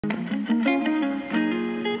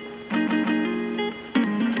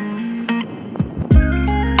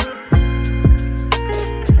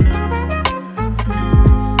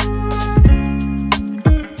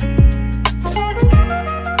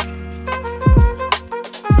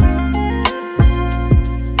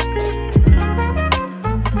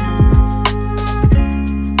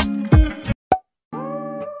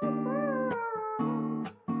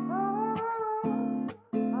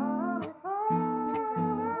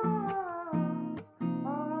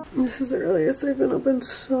This is the earliest I've been up in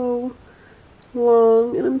so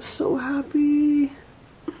long, and I'm so happy.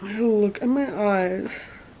 Look at my eyes.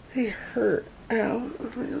 They hurt. Ow.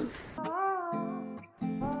 Oh my god.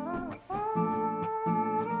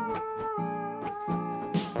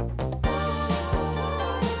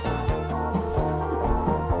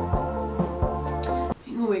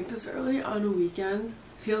 Being awake this early on a weekend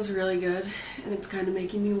feels really good, and it's kind of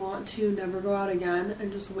making me want to never go out again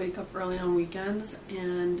and just wake up early on weekends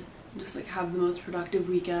and just like have the most productive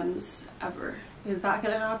weekends ever. Is that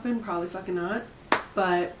gonna happen? Probably fucking not,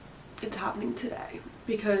 but it's happening today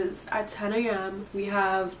because at 10 a.m. we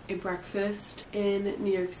have a breakfast in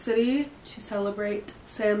New York City to celebrate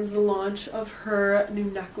Sam's launch of her new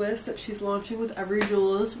necklace that she's launching with Every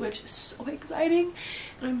Jewels, which is so exciting,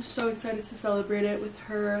 and I'm so excited to celebrate it with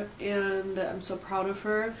her, and I'm so proud of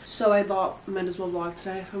her. So I thought I might as well vlog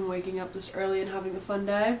today. If I'm waking up this early and having a fun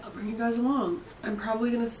day, I'll bring you guys along. I'm probably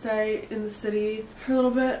gonna stay in the city for a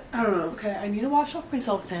little bit. I don't know. Okay, I need to wash off my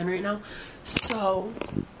self-tan right now, so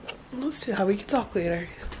let's do that. We can talk later.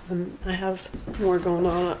 I have more going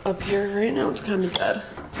on up here right now. It's kind of dead.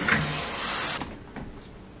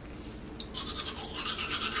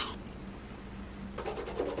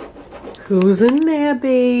 Who's in there,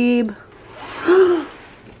 babe?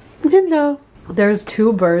 Hello. There's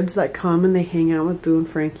two birds that come and they hang out with Boo and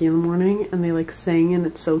Frankie in the morning, and they like sing, and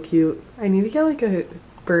it's so cute. I need to get like a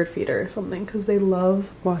bird feeder or something because they love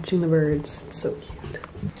watching the birds. It's so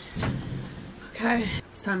cute. Okay,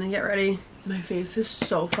 it's time to get ready. My face is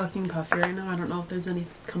so fucking puffy right now. I don't know if there's any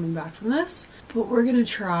coming back from this, but we're gonna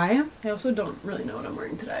try. I also don't really know what I'm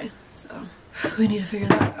wearing today, so we need to figure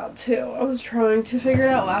that out too. I was trying to figure it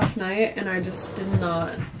out last night and I just did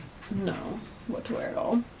not know what to wear at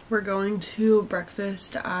all. We're going to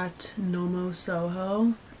breakfast at Nomo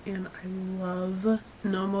Soho, and I love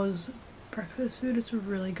Nomo's breakfast food. It's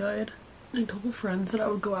really good. I told my friends that I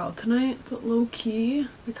would go out tonight, but low-key,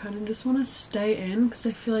 I kind of just want to stay in because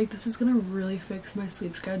I feel like this is going to really fix my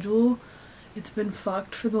sleep schedule. It's been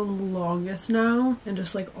fucked for the longest now and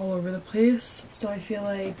just like all over the place. So I feel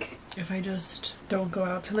like if I just don't go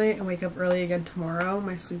out tonight and wake up early again tomorrow,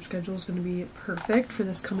 my sleep schedule is going to be perfect for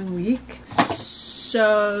this coming week.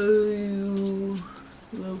 So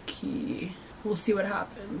low-key, we'll see what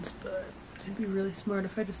happens, but it'd be really smart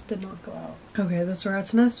if I just did not go out. Okay, this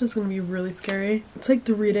rat's nest is gonna be really scary. It's like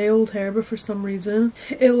 3-day-old hair, but for some reason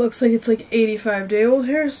it looks like it's like 85-day-old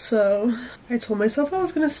hair, so I told myself I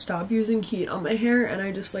was gonna stop using heat on my hair, and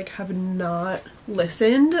I just like have not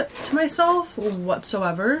listened to myself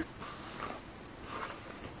whatsoever.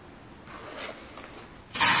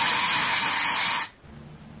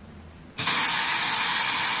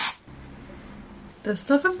 This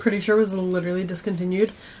stuff I'm pretty sure was literally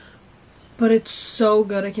discontinued, but it's so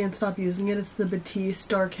good I can't stop using it. It's the Batiste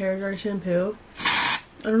Dark Hair Dry Shampoo. I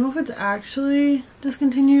don't know if it's actually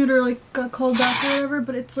discontinued or like got called back or whatever,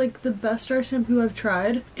 but it's like the best dry shampoo I've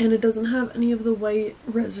tried, and it doesn't have any of the white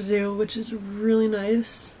residue, which is really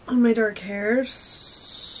nice on my dark hair,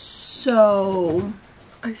 so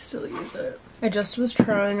I still use it. I just was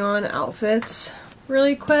trying on outfits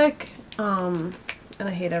really quick, and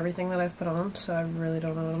I hate everything that I've put on, so I really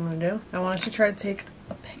don't know what I'm gonna do. I wanted to try to take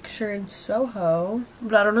a picture in Soho,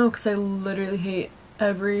 but I don't know because I literally hate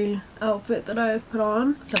every outfit that I've put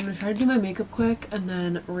on. So I'm gonna try to do my makeup quick and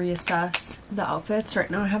then reassess the outfits. Right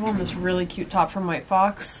now I have on this really cute top from White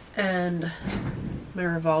Fox and my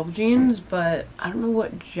Revolve jeans, but I don't know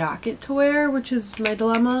what jacket to wear, which is my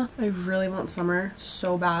dilemma. I really want summer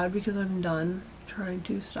so bad because I'm done trying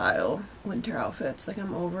to style winter outfits. Like,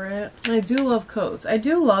 I'm over it. And I do love coats. I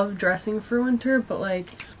do love dressing for winter, but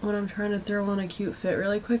like when I'm trying to throw on a cute fit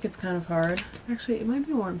really quick, it's kind of hard. Actually, it might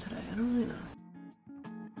be warm today. I don't really know.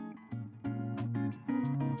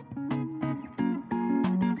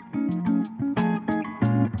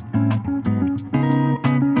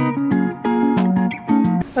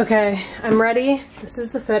 Okay, I'm ready. This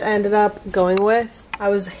is the fit I ended up going with. I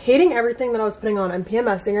was hating everything that I was putting on. I'm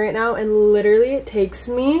PMSing right now, and literally it takes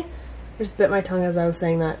me, I just bit my tongue as I was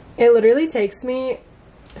saying that. It literally takes me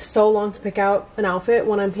so long to pick out an outfit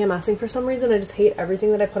when I'm PMSing for some reason. I just hate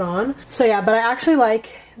everything that I put on. So yeah, but I actually like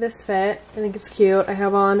this fit. I think it's cute. I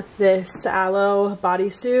have on this aloe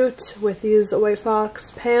bodysuit with these white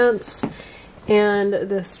fox pants, and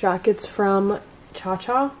this jacket's from Cha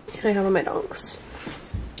Cha. And I have on my donks.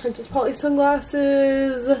 Princess Polly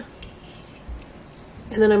sunglasses.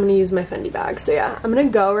 And then I'm gonna use my Fendi bag. So yeah, I'm gonna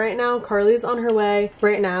go right now. Carly's on her way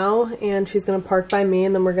right now, and she's gonna park by me,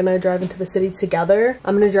 and then we're gonna drive into the city together.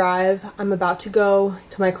 I'm gonna drive. I'm about to go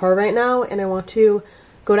to my car right now, and I want to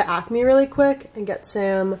go to Acme really quick and get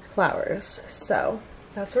some flowers. So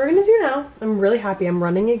that's what we're gonna do now. I'm really happy. I'm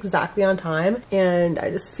running exactly on time, and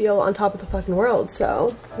I just feel on top of the fucking world.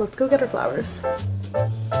 So let's go get her flowers.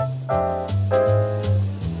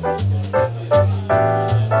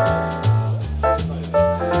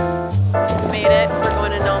 Made it. We're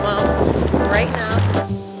going to Nomo right now.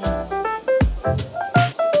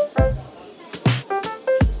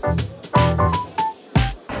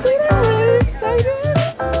 I'm really excited.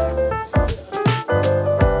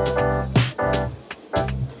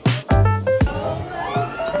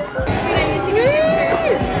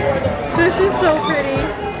 This is so pretty.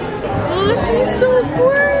 Oh, she's so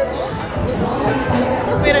gorgeous.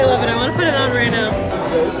 Wait, I love it. I want to put it on right now. I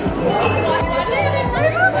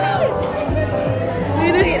love it.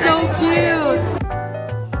 Wait, it's so cute.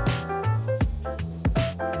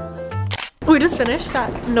 We just finished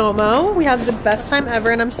at Nomo. We had the best time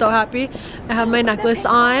ever, and I'm so happy. I have my necklace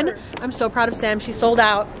on. I'm so proud of Sam. She sold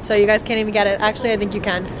out, so you guys can't even get it. Actually, I think you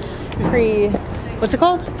can. What's it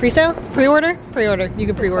called? Pre-sale? Pre-order? Pre-order. You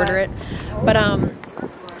can pre-order it. But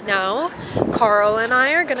now Carl and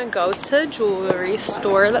I are gonna go to a jewelry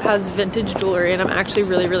store that has vintage jewelry, and I'm actually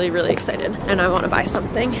really excited, and I want to buy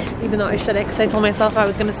something, even though I shouldn't, because I told myself I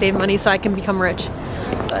was gonna save money so I can become rich.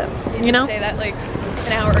 But you know, say that like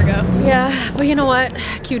an hour ago. Yeah, but you know what,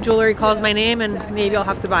 cute jewelry calls my name, and maybe I'll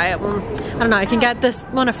have to buy it. Well, I don't know, I can get this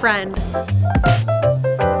on a friend.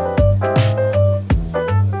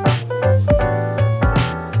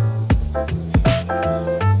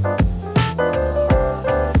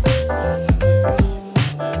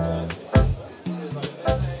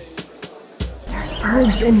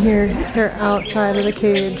 Birds in here. They're outside of the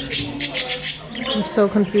cage. I'm so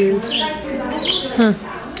confused.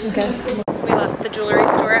 Okay. We left the jewelry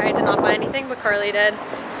store. I did not buy anything, but Carly did.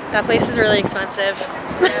 That place is really expensive.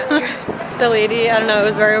 The lady, I don't know, it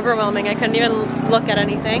was very overwhelming. I couldn't even look at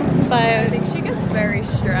anything. But I think she gets very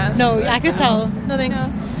stressed. No, I could tell. No thanks. No.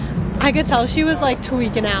 I could tell she was like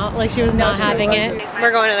tweaking out. Like she was not having it.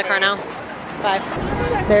 We're going to the car now. Bye.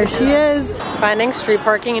 There she is. Finding street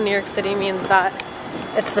parking in New York City means that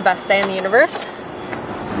it's the best day in the universe.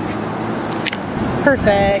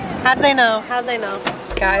 Perfect. How'd they know? How'd they know?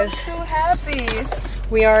 Guys. I'm so happy.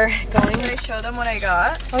 We are going. Can I show them what I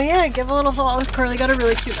got? Oh yeah, give a little haul. Carly got a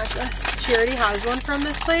really cute necklace. She already has one from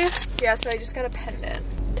this place. Yeah, so I just got a pendant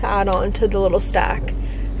to add on to the little stack.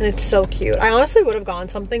 And it's so cute. I honestly would have gone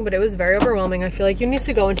something, but it was very overwhelming. I feel like you need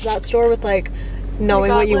to go into that store with like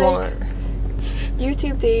knowing what you want.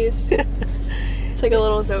 YouTube days. It's like a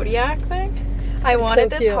little zodiac thing. I wanted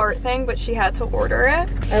this heart thing, but she had to order it.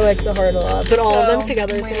 I like the heart a lot, but all of them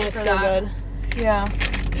together is gonna look so good. Yeah.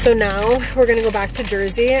 So now we're gonna go back to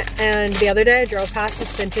Jersey, and the other day I drove past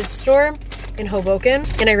this vintage store in Hoboken,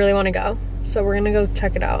 and I really want to go. So we're gonna go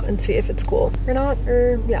check it out and see if it's cool or not,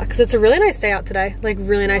 or yeah, because it's a really nice day out today. Like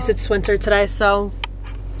really nice. It's winter today, so.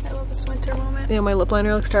 I love this winter moment. Yeah, my lip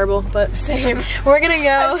liner looks terrible, but same. We're gonna go.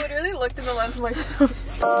 I literally looked in the lens of my phone.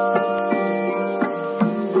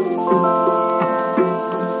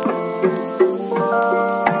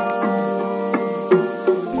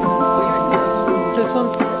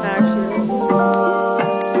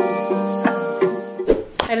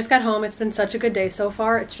 I just got home. It's been such a good day so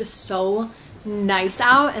far. It's just so nice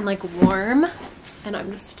out and like warm, and I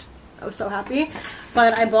was so happy.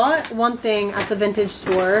 But I bought one thing at the vintage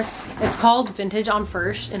store. It's called Vintage on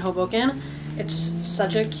First in Hoboken. It's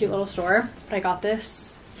such a cute little store. But I got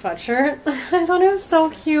this sweatshirt. I thought it was so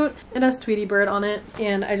cute. It has Tweety Bird on it,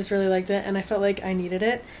 and I just really liked it, and I felt like I needed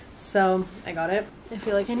it, so I got it. I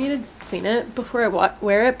feel like I need to clean it before I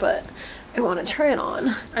wear it, but I want to try it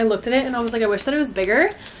on. I looked at it and I was like, I wish that it was bigger,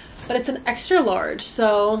 but it's an extra large,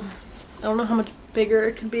 so I don't know how much bigger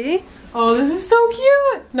it could be. Oh, this is so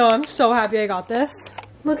cute. No, I'm so happy I got this.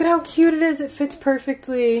 Look at how cute it is. It fits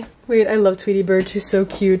perfectly. Wait, I love Tweety Bird. She's so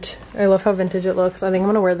cute. I love how vintage it looks. I think I'm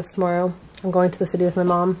gonna wear this tomorrow. I'm going to the city with my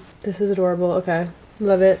mom. This is adorable. Okay,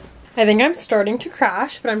 love it. I think I'm starting to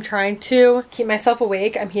crash, but I'm trying to keep myself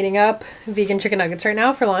awake. I'm heating up vegan chicken nuggets right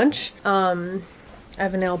now for lunch. I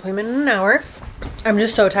have a nail appointment in an hour. I'm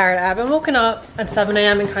just so tired. I haven't woken up at 7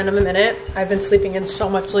 a.m. in kind of a minute. I've been sleeping in so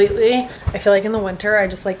much lately. I feel like in the winter, I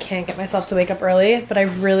just like can't get myself to wake up early, but I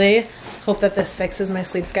really hope that this fixes my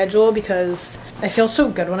sleep schedule because I feel so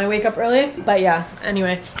good when I wake up early. But yeah,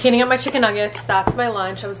 anyway, heating up my chicken nuggets. That's my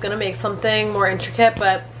lunch. I was gonna make something more intricate,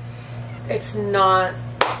 but it's not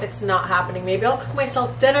happening. Maybe I'll cook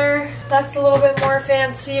myself dinner. That's a little bit more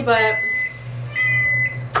fancy, but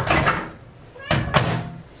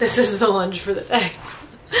this is the lunch for the day.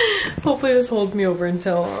 Hopefully this holds me over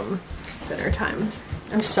until dinner time.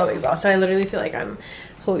 I'm so exhausted. I literally feel like I'm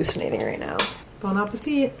hallucinating right now. Bon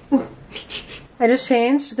appetit. I just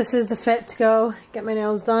changed. This is the fit to go get my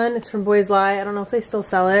nails done. It's from Boys Lie. I don't know if they still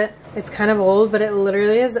sell it. It's kind of old, but it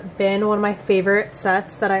literally has been one of my favorite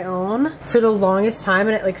sets that I own for the longest time,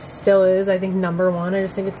 and it like still is, I think, #1. I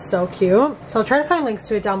just think it's so cute. So I'll try to find links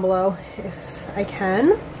to it down below if I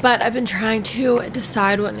can. But I've been trying to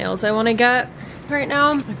decide what nails I want to get right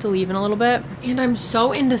now. I have to leave in a little bit. And I'm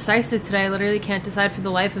so indecisive today. I literally can't decide for the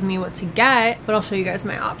life of me what to get, but I'll show you guys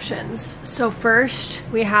my options. So first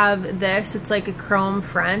we have this. It's like a chrome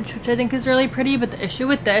French, which I think is really pretty, but the issue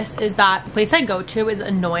with this is that the place I go to is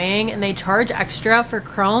annoying and they charge extra for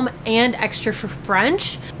chrome and extra for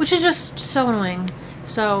French, which is just so annoying.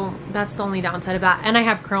 So that's the only downside of that. And I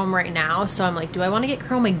have chrome right now, so I'm like, do I want to get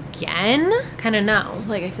chrome again? Kind of no.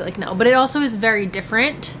 Like, I feel like no. But it also is very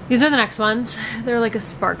different. These are the next ones. They're like a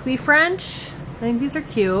sparkly French. I think these are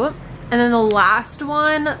cute. And then the last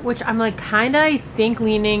one, which I'm like kind of, I think,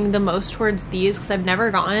 leaning the most towards these because I've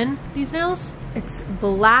never gotten these nails. It's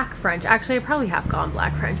black French. Actually, I probably have gotten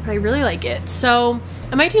black French, but I really like it. So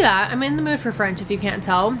I might do that. I'm in the mood for French, if you can't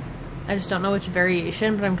tell. I just don't know which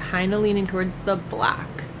variation, but I'm kind of leaning towards the black.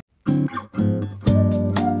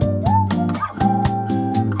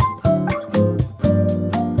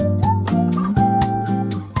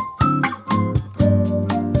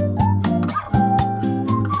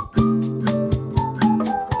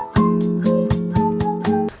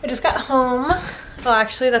 I just got home. Well,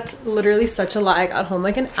 actually, that's literally such a lie. I got home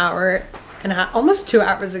like an hour and a half, almost 2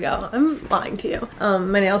 hours ago. I'm lying to you.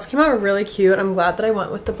 My nails came out really cute. I'm glad that I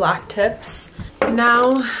went with the black tips.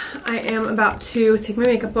 Now I am about to take my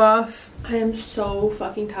makeup off. I am so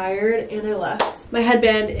fucking tired and I left my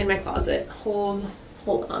headband in my closet. Hold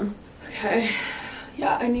on. Okay.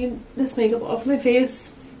 Yeah, I need this makeup off my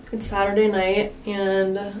face. It's Saturday night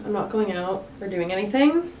and I'm not going out or doing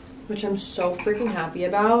anything, which I'm so freaking happy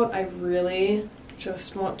about. I really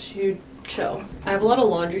just want to chill. I have a lot of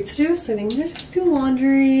laundry to do, so I think I'm gonna just do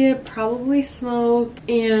laundry, probably smoke,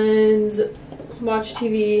 and watch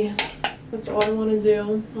TV. That's all I want to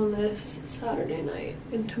do on this Saturday night.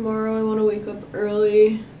 And tomorrow I want to wake up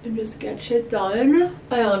early and just get shit done.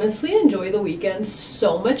 I honestly enjoy the weekends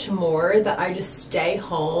so much more that I just stay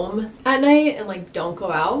home at night and like don't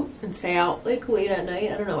go out and stay out like late at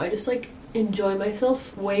night. I don't know, I just like enjoy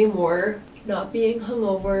myself way more. Not being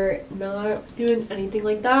hungover, not doing anything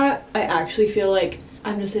like that. I actually feel like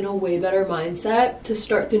I'm just in a way better mindset to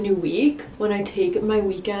start the new week when I take my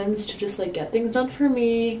weekends to just like get things done for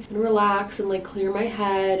me and relax and like clear my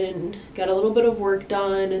head and get a little bit of work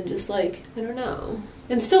done and just like, I don't know,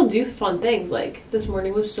 and still do fun things. Like this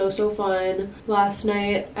morning was so fun. Last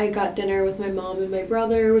night I got dinner with my mom and my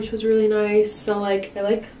brother, which was really nice. So like I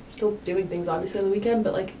like still doing things obviously on the weekend,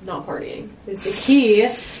 but like not partying is the key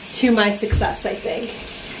to my success, I think.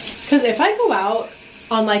 Because if I go out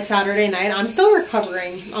on like Saturday night, I'm still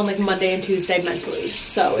recovering on like Monday and Tuesday mentally,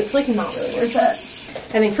 so it's like not really worth it.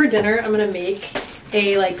 I think for dinner I'm gonna make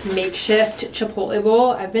a like makeshift chipotle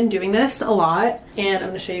bowl. I've been doing this a lot and I'm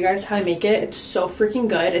gonna show you guys how I make it. It's so freaking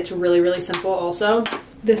good. It's really simple. Also,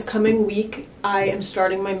 this coming week I am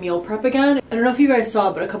starting my meal prep again. I don't know if you guys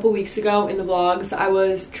saw, but a couple weeks ago in the vlogs I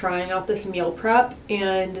was trying out this meal prep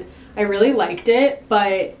and I really liked it,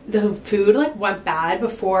 but the food like went bad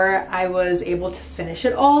before I was able to finish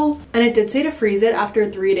it all. And it did say to freeze it after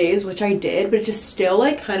 3 days, which I did, but it just still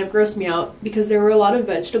like kind of grossed me out because there were a lot of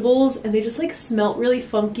vegetables and they just like smelt really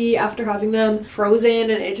funky after having them frozen,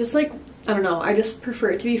 and it just like, I don't know, I just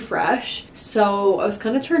prefer it to be fresh. So I was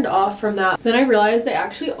kind of turned off from that. Then I realized they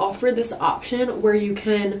actually offer this option where you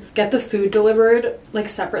can get the food delivered like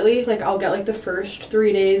separately. Like I'll get like the first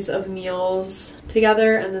 3 days of meals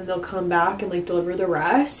together and then they'll come back and like deliver the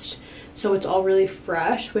rest. So it's all really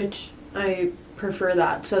fresh, which I prefer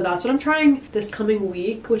that. So that's what I'm trying this coming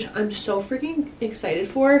week, which I'm so freaking excited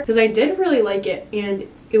for because I did really like it and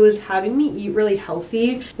it was having me eat really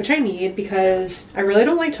healthy, which I need because I really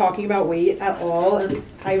don't like talking about weight at all, and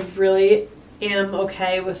I really am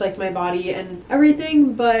okay with like my body and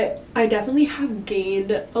everything, but I definitely have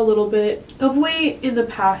gained a little bit of weight in the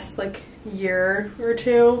past like year or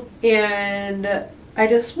two, and I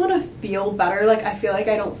just want to feel better. Like I feel like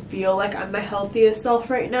I don't feel like I'm my healthiest self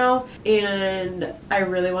right now, and I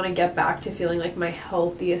really want to get back to feeling like my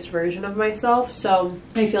healthiest version of myself. So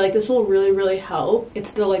I feel like this will really help.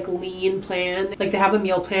 It's the like lean plan. Like they have a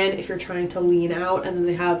meal plan if you're trying to lean out, and then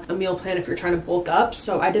they have a meal plan if you're trying to bulk up.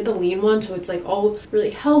 So I did the lean one, so it's like all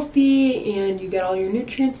really healthy and you get all your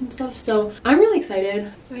nutrients and stuff. So I'm really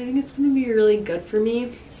excited. I think it's gonna be really good for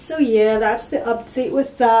me. So yeah, that's the update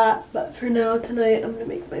with that. But for now, tonight I'm gonna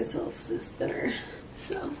make myself this dinner.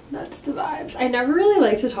 So that's the vibes. I never really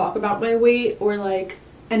like to talk about my weight or like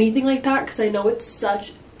anything like that because I know it's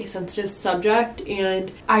such a sensitive subject,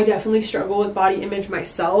 and I definitely struggle with body image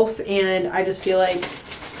myself, and I just feel like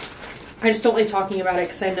I just don't like talking about it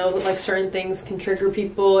because I know that like certain things can trigger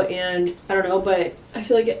people, and I don't know, but I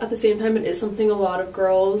feel like at the same time it is something a lot of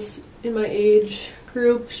girls in my age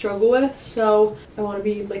group struggle with, so I want to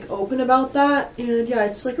be like open about that. And yeah,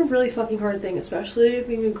 it's like a really fucking hard thing, especially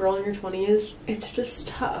being a girl in your 20s. It's just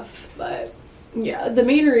tough. But yeah, the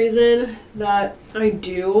main reason that I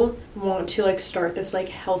do want to like start this like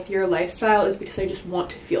healthier lifestyle is because I just want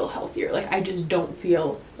to feel healthier. Like I just don't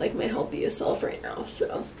feel like my healthiest self right now.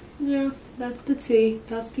 So yeah, that's the tea.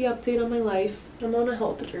 That's the update on my life. I'm on a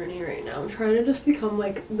health journey right now. I'm trying to just become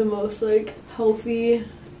like the most like healthy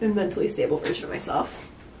and mentally stable version of myself.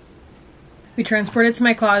 We transported to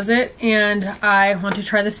my closet, and I want to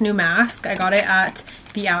try this new mask. I got it at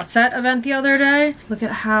the Outset event the other day. Look at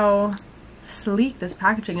how sleek this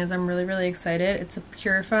packaging is. I'm really excited. It's a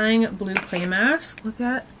purifying blue clay mask. Look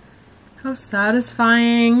at how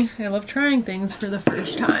satisfying. I love trying things for the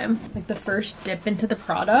first time. Like the first dip into the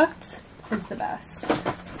product is the best.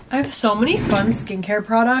 I have so many fun skincare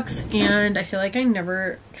products, and I feel like I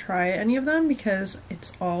never try any of them because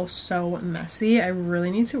it's all so messy. I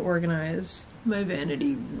really need to organize my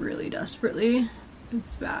vanity really desperately. It's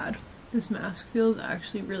bad. This mask feels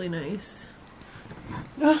actually really nice.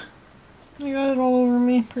 Ah, I got it all over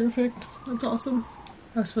me. Perfect. That's awesome.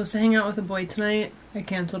 I was supposed to hang out with a boy tonight. I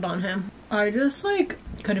canceled on him. I just like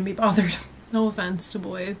couldn't be bothered. No offense to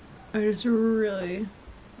boys. I just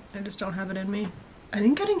don't have it in me. I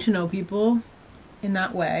think getting to know people in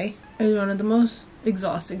that way is one of the most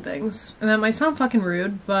exhausting things. And that might sound fucking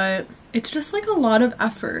rude, but it's just like a lot of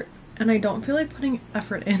effort. And I don't feel like putting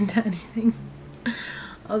effort into anything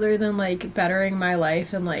other than like bettering my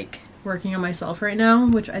life and like working on myself right now,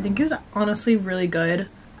 which I think is honestly really good.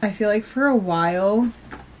 I feel like for a while,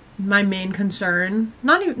 my main concern,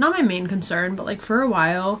 not my main concern, but like for a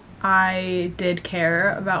while, I did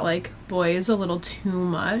care about like boys a little too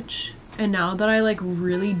much. And now that I like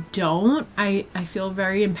really don't, I feel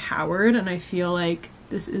very empowered, and I feel like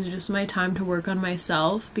this is just my time to work on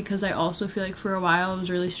myself, because I also feel like for a while I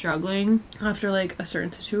was really struggling after like a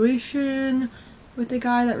certain situation with a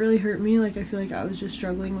guy that really hurt me. Like I feel like I was just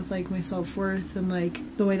struggling with like my self-worth and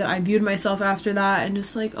like the way that I viewed myself after that, and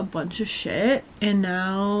just like a bunch of shit. And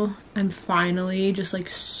now I'm finally just like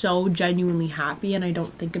so genuinely happy, and I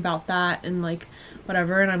don't think about that and like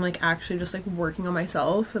whatever, and I'm like actually just like working on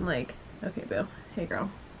myself and like, okay boo, hey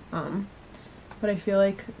girl. But I feel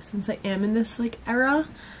like since I am in this like era,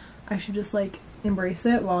 I should just like embrace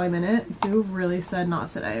it while I'm in it. You really said not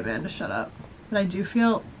today, Amanda, shut up. But I do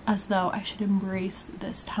feel as though I should embrace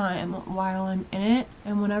this time while I'm in it,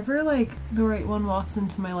 and whenever like the right one walks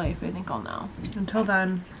into my life, I think I'll know. Until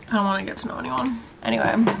then, I don't want to get to know anyone.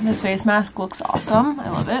 Anyway, this face mask looks awesome. I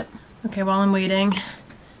love it. Okay, while I'm waiting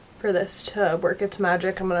for this to work its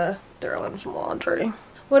magic, I'm gonna throw in some laundry.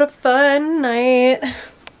 What a fun night.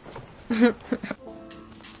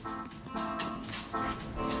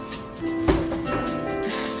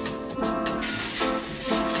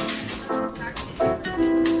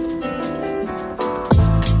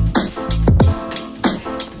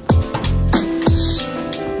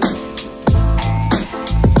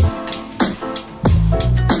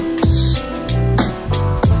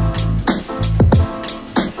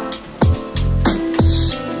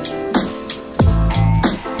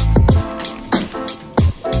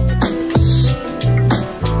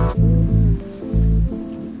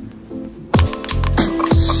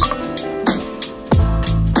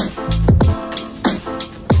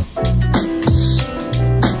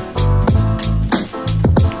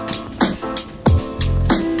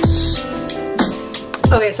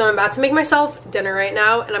 Okay, so I'm about to make myself dinner right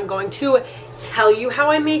now, and I'm going to tell you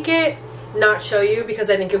how I make it, not show you, because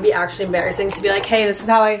I think it would be actually embarrassing to be like, hey, this is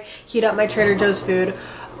how I heat up my Trader Joe's food.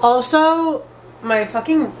 Also, my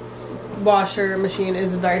fucking washer machine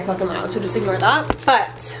is very fucking loud, so just ignore that.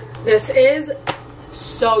 But this is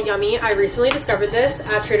so yummy. I recently discovered this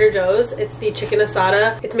at Trader Joe's. It's the chicken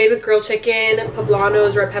asada. It's made with grilled chicken,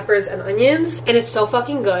 poblanos, red peppers, and onions. And it's so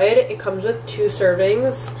fucking good. It comes with 2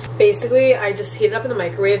 servings. Basically, I just heat it up in the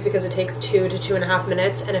microwave because it takes 2 to 2.5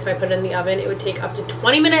 minutes. And if I put it in the oven, it would take up to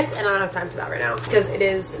 20 minutes. And I don't have time for that right now because it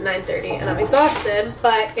is 9:30 and I'm exhausted.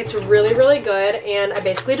 But it's really, really good. And I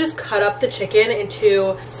basically just cut up the chicken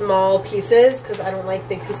into small pieces because I don't like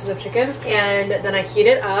big pieces of chicken. And then I heat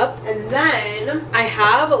it up. And then I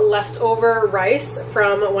have leftover rice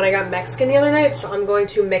from when I got Mexican the other night, so I'm going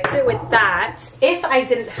to mix it with that. If I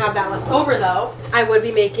didn't have that left over though, I would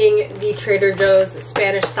be making the Trader Joe's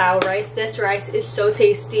Spanish style rice. This rice is so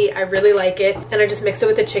tasty. I really like it. And I just mix it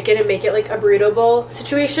with the chicken and make it like a burrito bowl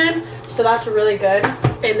situation. So that's really good.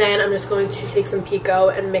 And then I'm just going to take some pico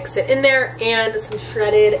and mix it in there and some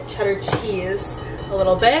shredded cheddar cheese a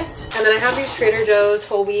little bit. And then I have these Trader Joe's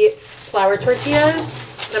whole wheat flour tortillas.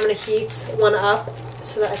 And I'm gonna heat one up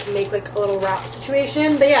so that I can make like a little wrap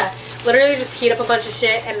situation. But yeah, literally just heat up a bunch of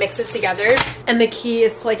shit and mix it together. And the key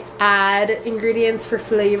is to like add ingredients for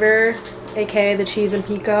flavor, aka the cheese and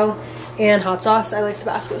pico and hot sauce. I like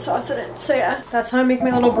Tabasco sauce in it. So yeah, that's how I make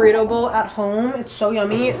my little burrito bowl at home. It's so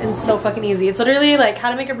yummy and so fucking easy. It's literally like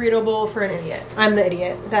how to make a burrito bowl for an idiot. I'm the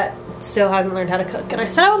idiot that still hasn't learned how to cook. And I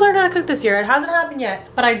said I would learn how to cook this year. It hasn't happened yet.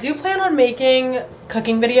 But I do plan on making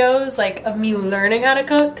cooking videos like of me learning how to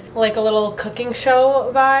cook, like a little cooking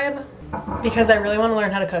show vibe, because I really want to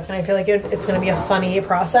learn how to cook and I feel like it's going to be a funny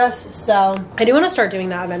process. So I do want to start doing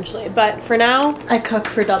that eventually, but for now I cook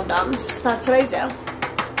for dum-dums. That's what I do.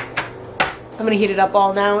 I'm gonna heat it up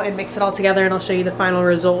all now and mix it all together and I'll show you the final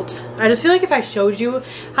result. I just feel like if I showed you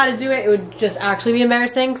how to do it, it would just actually be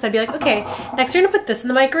embarrassing because I'd be like, okay, next you're gonna put this in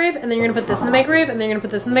the microwave and then you're gonna put this in the microwave and then you're gonna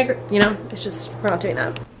put this in the microwave. You know, it's just, we're not doing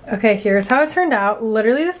that. Okay, here's how it turned out.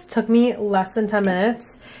 Literally this took me less than 10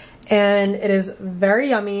 minutes. And it is very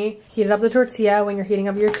yummy. Heated up the tortilla. When you're heating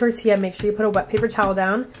up your tortilla, make sure you put a wet paper towel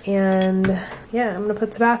down. And yeah, I'm gonna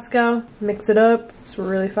put Tabasco, mix it up. It's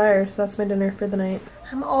really fire. So that's my dinner for the night.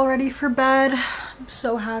 I'm all ready for bed. I'm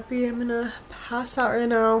so happy. I'm gonna pass out right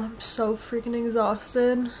now. I'm so freaking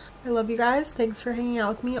exhausted. I love you guys. Thanks for hanging out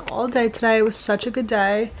with me all day today. It was such a good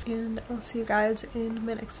day. And I'll see you guys in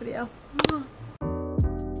my next video.